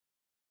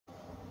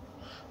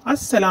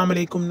अस्सलाम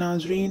वालेकुम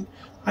नाजरीन,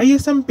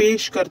 ISM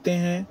पेश करते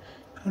हैं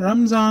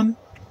रमजान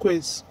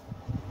क्विज।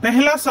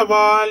 पहला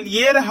सवाल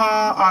ये रहा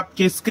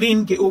आपके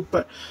स्क्रीन के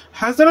ऊपर।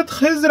 हजरत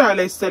खिज़र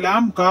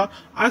अलैहिस्सलाम का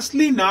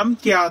असली नाम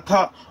क्या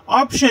था?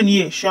 ऑप्शन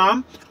ए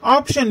शाम,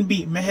 option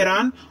B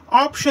Mehran,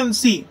 option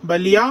C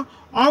Ballia,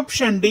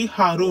 option D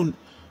हारून।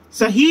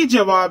 सही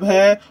जवाब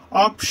है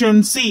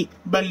ऑप्शन सी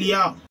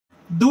बलिया।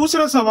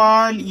 दूसरा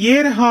सवाल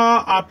ये रहा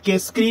आपके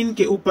स्क्रीन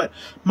के ऊपर।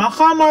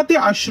 मकामात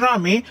अशरा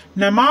में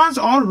नमाज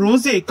और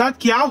रोजे का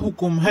क्या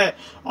हुक्म है?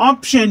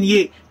 ऑप्शन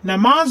ए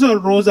नमाज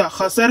और रोजा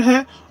खसर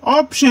है,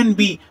 ऑप्शन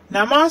बी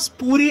नमाज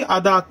पूरी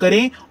अदा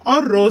करें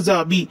और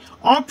रोजा भी,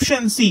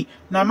 ऑप्शन सी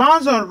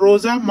नमाज और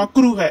रोजा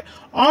मकरू है,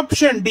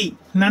 option D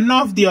none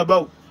of the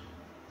above.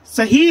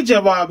 सही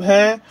जवाब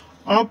है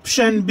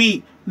ऑप्शन बी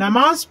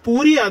नमाज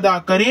पूरी अदा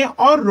करें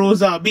और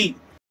रोजा भी।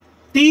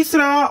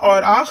 तीसरा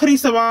और आखिरी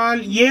सवाल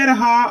ये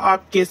रहा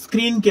आपके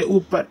स्क्रीन के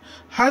ऊपर।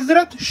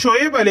 हजरत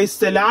शोएब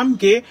अलैहिस्सलाम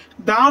के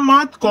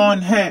दामाद कौन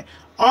है?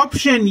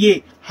 ऑप्शन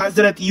ए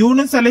हजरत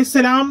यूनुस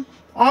अलैहिस्सलाम,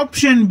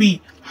 ऑप्शन बी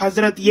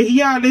हजरत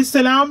यहिया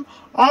अलैहिस्सलाम,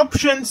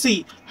 ऑप्शन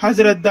सी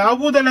हजरत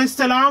दाऊद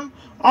अलैहिस्सलाम,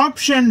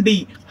 ऑप्शन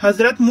डी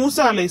हजरत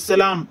मूसा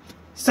अलैहिस्सलाम।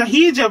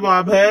 सही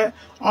जवाब है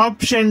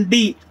ऑप्शन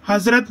डी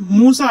हजरत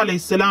मूसा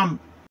अलैहिस्सलाम।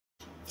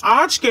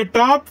 आज के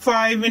टॉप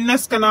 5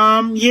 विनर्स का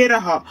नाम ये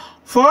रहा।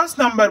 फर्स्ट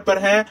नंबर पर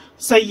है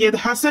सैयद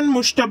हसन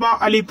मुश्तबा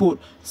अलीपुर,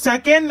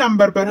 सेकेंड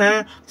नंबर पर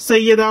है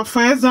सैयदा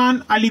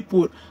फैजान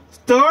अलीपुर,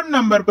 थर्ड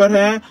नंबर पर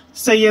है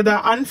सैयदा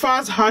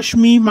अनफाज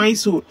हाशमी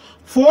मैसूर,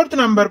 फोर्थ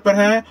नंबर पर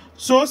है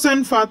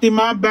सोसन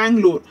फातिमा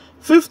बेंगलुरु,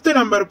 फिफ्थ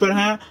नंबर पर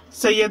है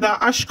सैयदा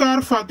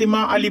अशकार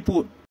फातिमा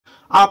अलीपुर।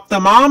 आप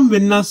तमाम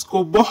विनर्स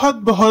को बहुत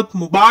बहुत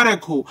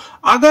मुबारक हो।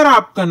 अगर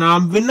आपका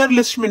नाम विनर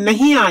लिस्ट में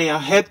नहीं आया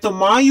है तो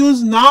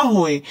मायूस ना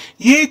होए,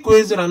 ये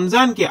क्विज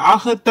रमजान के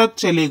आखिर तक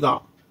चलेगा।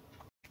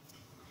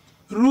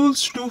 Rules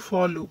to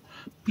follow.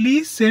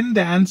 Please send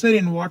the answer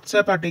in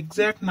WhatsApp at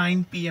exact 9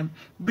 p.m.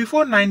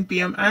 Before 9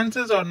 p.m.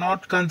 answers are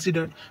not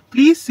considered.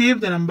 Please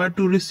save the number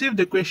to receive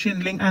the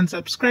question link and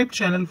subscribe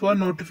channel for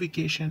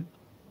notification.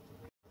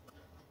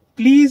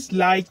 Please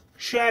like,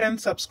 share and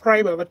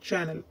subscribe our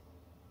channel.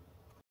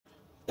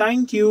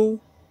 Thank you,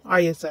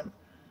 ISM.